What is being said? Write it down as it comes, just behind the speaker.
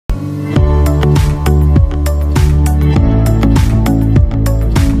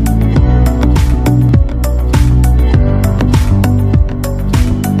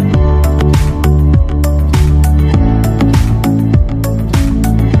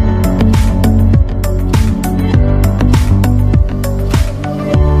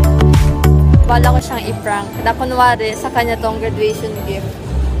i-prank. Na kunwari, sa kanya tong graduation gift.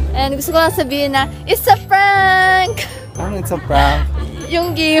 And gusto ko lang sabihin na, it's a prank! Ano, it's a prank?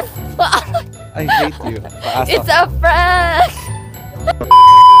 Yung gift. I hate you. Paasa. It's a prank!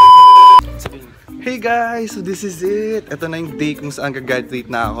 Hey guys! So this is it! Ito na yung day kung saan gagraduate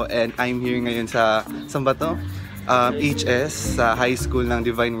na ako. And I'm here ngayon sa, saan ba to? HS, sa high school ng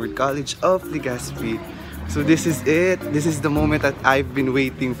Divine Word College of Legazpi. So this is it. This is the moment that I've been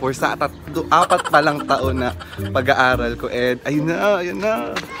waiting for sa 4 pa lang taon na pag-aaral ko. And ayun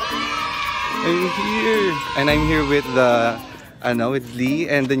na. I'm here. And I'm here with the, with Lee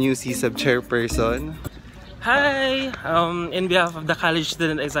and the new CSUB chairperson. Hi! In behalf of the College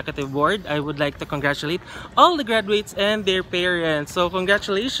Student Executive Board, I would like to congratulate all the graduates and their parents. So,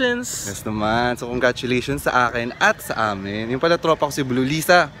 congratulations! Yes naman. So, congratulations sa akin at sa amin. Yung pala tropa ko si Blue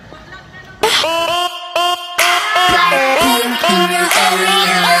Lisa.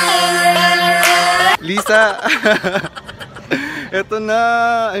 Lisa! Eto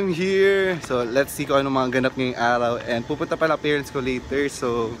na! I'm here! So, let's see kung ano mga ganap ngayong araw. And pupunta pala parents ko later.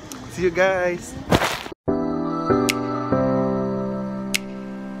 So, see you guys!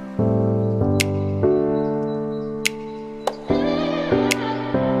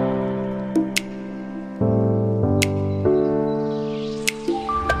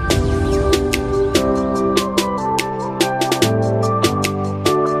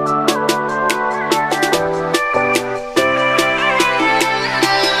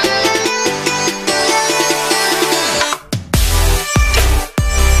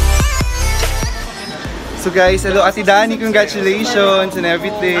 So guys, hello Ate Dani, congratulations and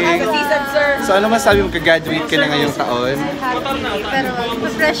everything. So ano masabi mo, ka-graduate ka na ngayong taon? Happy, pero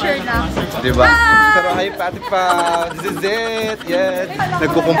pressure na. Diba? Pero hype Ate pa, this is it, yes!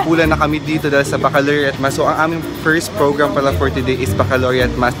 Nagkukumpulan na kami dito dahil sa Baccalaureate Mass. So ang aming first program pala for today is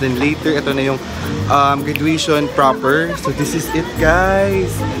Baccalaureate Mass. Then later, ito na yung graduation proper. So this is it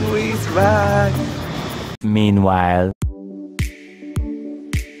guys! Anyways, bye! Meanwhile...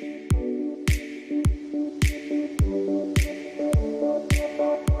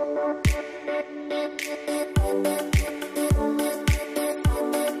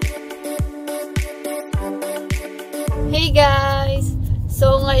 Hey guys!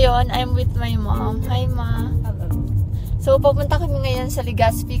 So ngayon, I'm with my mom. Hi Ma! So pupunta kami ngayon sa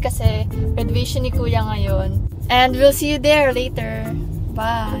Legazpi kasi graduation ni Kuya ngayon. And we'll see you there later.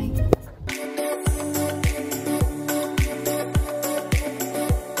 Bye!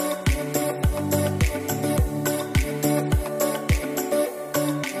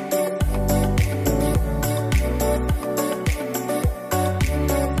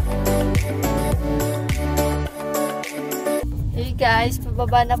 Guys,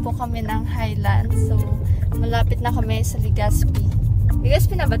 pababa na po kami ng Highlands. So, malapit na kami sa Legazpi.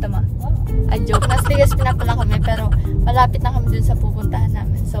 Legazpi na ba ito, Ma? Joke. Mas Legazpi na pala kami, pero malapit na kami dun sa pupuntahan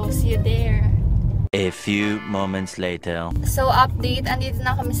namin. So, see you there. A few moments later. So, update. Andito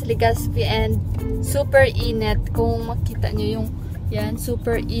na kami sa Legazpi and super init. Kung makita nyo yung yan,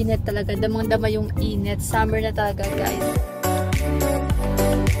 super init talaga. Damang-dama yung init. Summer na talaga, guys.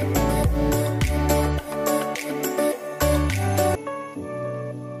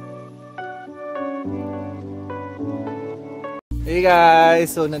 Hey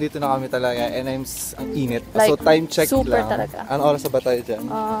guys! So, nandito na kami talaga and ang init. Like, so, time check super lang. Talaga. Anong oras na ba tayo dyan?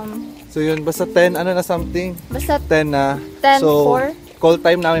 So, yun. Basta 10, ano na something? Basta 10 na. 10, so, 4. Call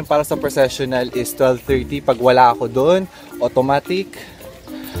time namin para sa processional is 12:30. Pag wala ako doon, automatic,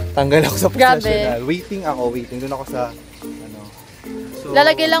 tanggal ako sa processional. Grabe. Waiting. Doon ako sa, So,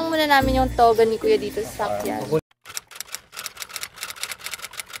 lalagay lang muna namin yung toga ni Kuya dito sa sakyan.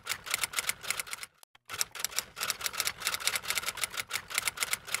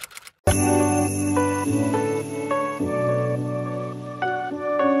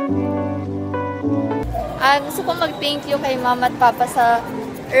 Gusto ko mag-thank you kay Mama at Papa sa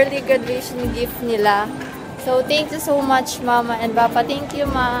early graduation gift nila. So, thank you so much, Mama and Papa. Thank you,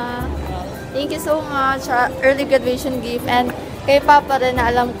 Ma. Thank you so much sa early graduation gift. And kay Papa rin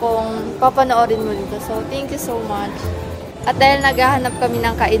na alam kong papanoorin mo dito. So, thank you so much. At dahil naghahanap kami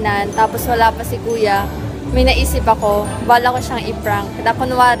ng kainan, tapos wala pa si Kuya, may naisip ako, bala ko siyang i-prank. Na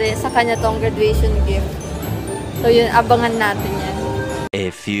kunwari, sa kanya tong graduation gift. So, yun, abangan natin yan. A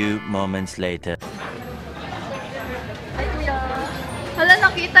few moments later. Hala,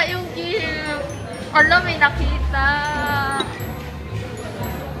 nakita yung gift. Hala, may nakita.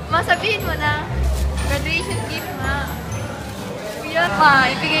 Masabihin mo na. Graduation gift nga. Kuya pa,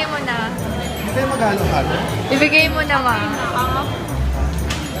 ibigay mo na. Hindi mag-halo-halo. Ibigay mo na, Ma.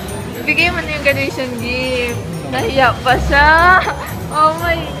 Ibigay mo na yung graduation gift. Nahiya pa siya. Oh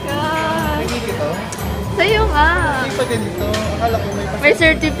my God. Nagigit ito? Sa'yo nga. Hindi pa ganito. Akala ko May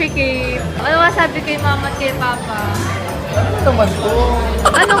certificate. Ano nga sabi kay mama at kay papa? Ano naman to?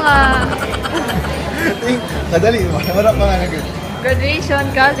 Ano nga? Madali. Wala pa nga na ganito. Graduation,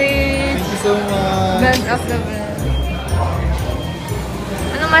 college, Thank you so much. band of the band.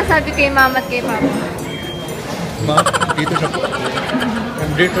 Ano masabi kay mama at kay papa? Ma, dito siya po.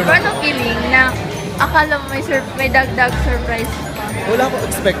 Dito na. Paano feeling na akala mo may dagdag surprise pa? Wala ko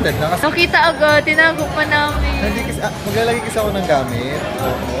expected na. Kasi Nakita agad, tinago pa namin. hindi kasi, maglalagay kasi ako ng gamit.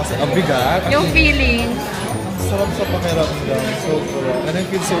 Oo, kasi ang bigat. Yung feeling, Sarap sa pakiramdam. So, and I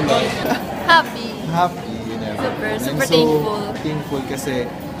feel so light. happy. Happy, you know. Super I'm so thankful. thankful kasi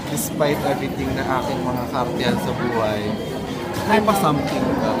despite everything na aking mga kartiyan sa buhay, may pa-something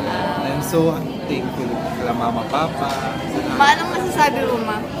pa rin. I'm so thankful kala mama, papa. Ma, anong masasabi mo,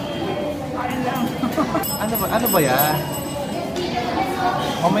 ma? Ano ba yan?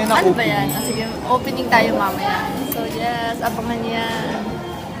 Mamaya na Ano ba opening. yan? Ah, sige, opening tayo mamaya. So yes, abangan yan.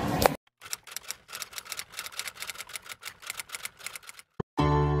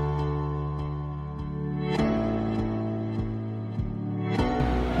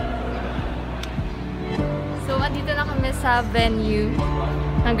 So, andito na kami sa venue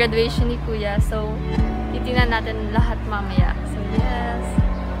ng graduation ni Kuya. So, titingnan natin lahat mamaya. So, yes.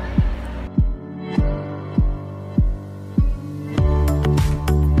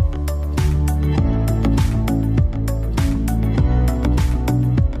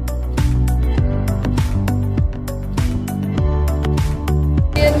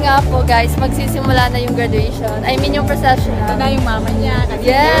 Yun nga po guys, magsisimula na yung graduation. I mean yung procession. Ito na yung mama niya. Kasi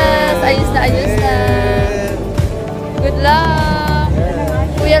Yes! Ayos na, ayos na. Good luck!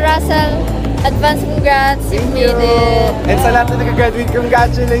 Kuya Russell, advance congrats. You made it. And sa lahat na nag-graduate,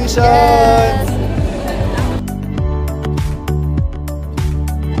 congratulations! Yes!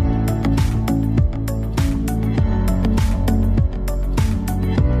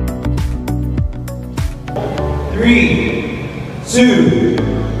 Three, two,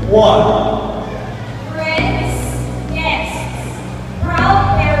 one. Friends, guests,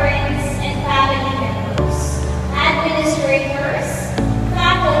 proud parents and family members, administrators,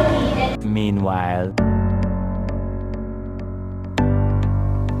 faculty, and Meanwhile.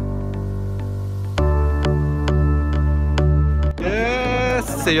 Yes!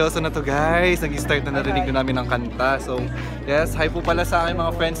 Seryoso na to guys. Nag-start na narinig ko namin ng kanta. So, yes, hi po pala sa aking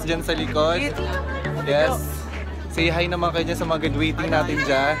mga friends dyan sa likod. Yes. Say hi naman kayo dyan sa mga graduating natin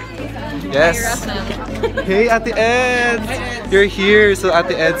dyan. Yes. Hey, Ate Eds! You're here. So,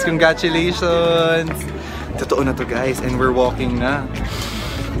 Ate Eds, congratulations! Totoo na to guys. And we're walking na.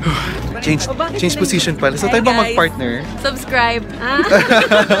 Change position pala. So, tayo ba mag-partner? subscribe.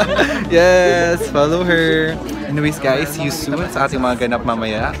 Yes, follow her. Anyways guys, see you soon sa ating mga ganap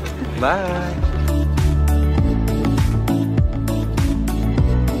mamaya. Bye!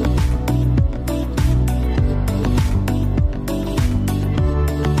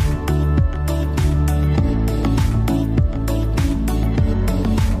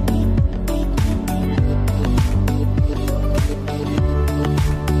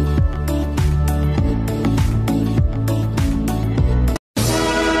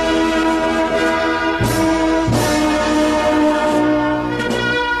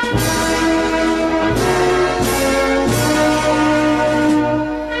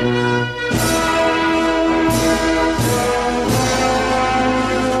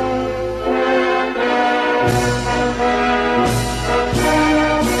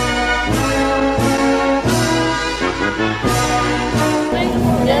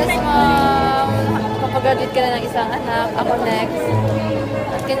 Yes, ma'am. Kapag-graduate ka na ng isang anak, ako next.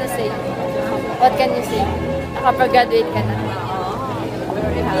 What can you say? What can you say? Nakapag-graduate ka na.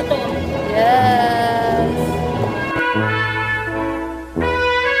 Very happy. Yes.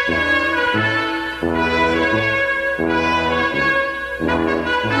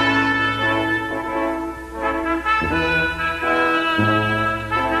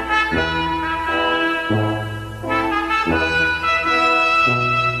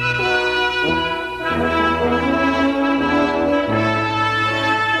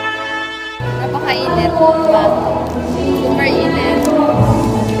 Napakainit. Super init.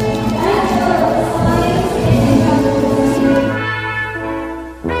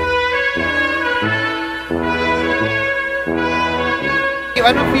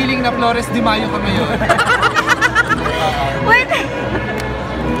 Anong feeling na Flores de Mayo ka ngayon? Wait!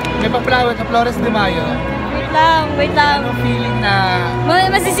 May pa-flower na Flores de Mayo. Wait lang. Anong feeling na...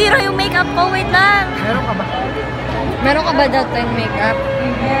 Masisira yung makeup ko. Wait lang. Meron ka ba? Meron ka ba that time makeup?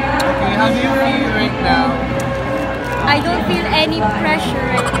 Okay, how do you feel right now? I don't feel any pressure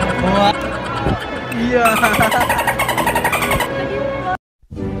right now. What? Yeah!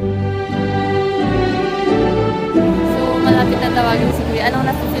 So, malapit na tawagin si Kuya. Anong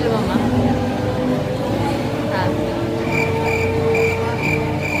nasa-feel mo, ma?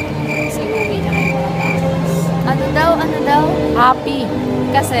 Si Uwi na kayo. Ano daw? Happy.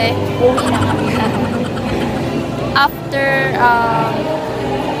 Kasi, Uwi na kami. after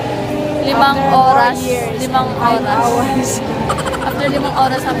 5 oras. After 5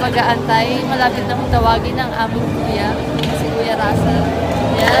 oras ang pag-aantay, malapit na kong tawagin ang aming kuya, si Kuya Russell.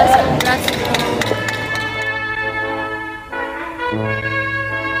 Yes, congrats po.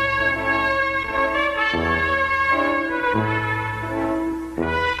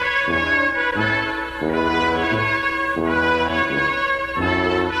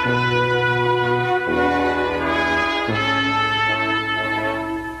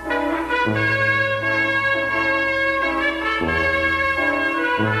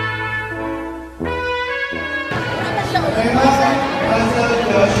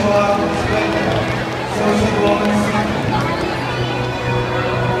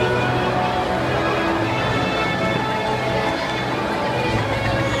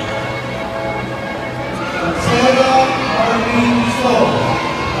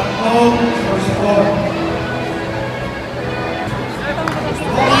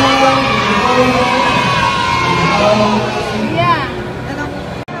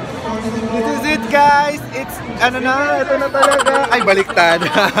 This is it, guys! It's, ito na talaga. Ay, baliktad.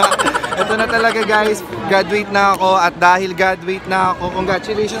 Ito na talaga, guys. Graduate na ako at dahil graduate na ako,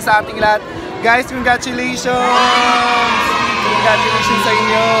 congratulations sa ating lahat. Guys, congratulations! Congratulations sa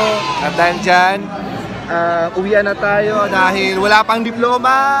inyo! At dahil dyan, uwian na tayo dahil wala pang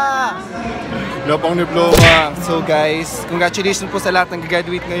diploma! Wala pang diploma! So guys, congratulations po sa lahat ng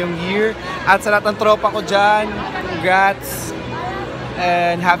graduate ngayong year at sa lahat ng tropa ko dyan. Congrats!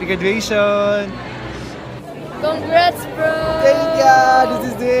 And happy graduation! Congrats, bro! Thank you! This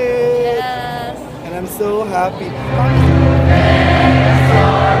is it! Yes! And I'm so happy.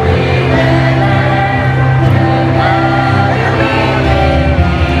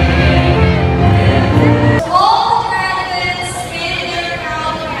 All graduates and their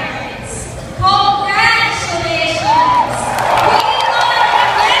proud parents, congratulations! We are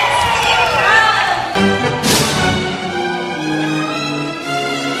Legazpi proud!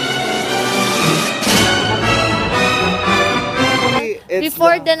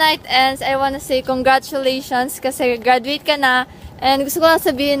 Before the night ends, I wanna say congratulations kasi graduate ka na. And gusto ko lang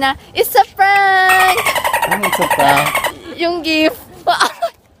sabihin na, it's a prank! Ano it's a prank? Yung gift.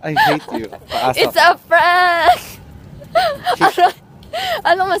 I hate you. Paasa. It's a prank!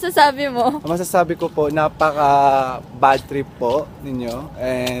 Anong masasabi mo? Ang masasabi ko po, napaka bad trip po ninyo.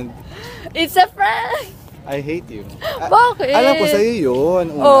 And It's a prank! I hate you. Bakit? Alam ko sa'yo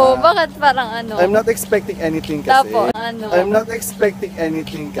yun. Una. Oh, bakit parang ano? I'm not expecting anything kasi. Tapo, ano? I'm not expecting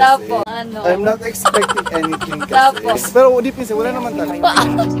anything kasi. Tapo, ano? I'm not expecting anything kasi. Tapo. Pero deep inside, wala naman talaga.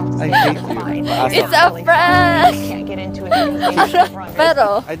 I hate you. Paasa. It's a prank!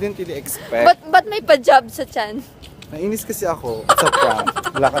 Pero, I didn't really expect. ba't may pa-job sa tiyan? Nainis kasi ako. It's a prank.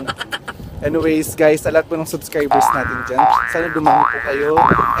 Wala ka na. Anyways, guys, sa lahat po ng subscribers natin dyan, sana dumami po kayo.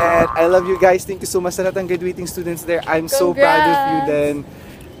 And I love you guys. Thank you so much sa lahat ng graduating students there. I'm so proud of you then.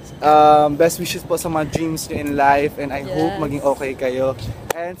 Best wishes po sa mga dreams nyo in life. And I hope maging okay kayo.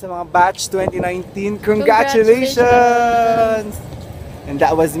 And sa mga batch 2019, congratulations! And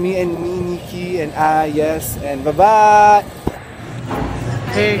that was me, Nikki, and yes, and bye-bye!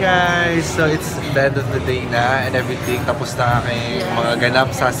 Hey guys! So it's the end of the day na and everything. Tapos na aking mga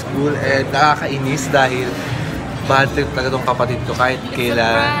ganap sa school and nakakainis dahil bad trip talaga tong kapatid ko kahit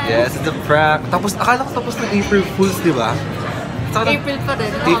kailan. Yes, it's a prank. Tapos akala ko tapos ng April Fools, di ba? April pa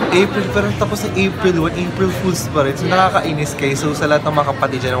rin. April pa rin, tapos ng April 1, April Fools pa rin. So nakakainis kayo. So sa lahat ng mga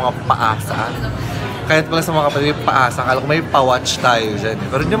kapatid dyan, mga paasa. Kahit pala sa mga kapatid, may paasa. Akala ko may pa-watch tayo dyan.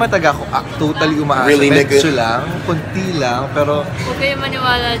 Pero hindi naman taga ako totally umaasa. Really, medyo lang, kunti lang, pero Huwag kayo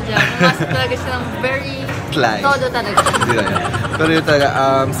maniwala dyan. Pumasok talaga silang very Clive. todo talaga. Hindi na yan. Pero yun talaga,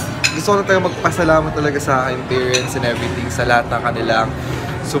 gusto ko na talaga magpasalamat talaga sa aking parents and everything sa lahat ng kanilang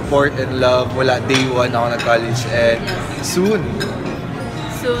support and love. Mula day 1 ako nag-college and soon.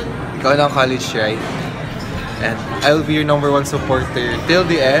 Ikaw na ang college, right? And I will be your #1 supporter till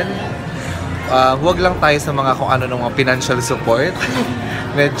the end. Huwag lang tayo sa mga kung ano ng mga financial support.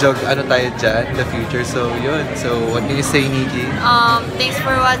 Medyo ano tayo dyan in the future. So yun. So what can you say, Nikki? Thanks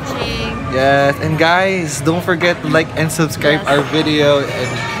for watching. Yes, and guys, don't forget to like and subscribe our video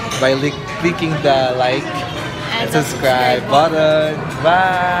and by clicking the like and subscribe button.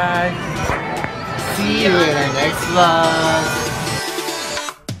 Bye! See you in our next vlog!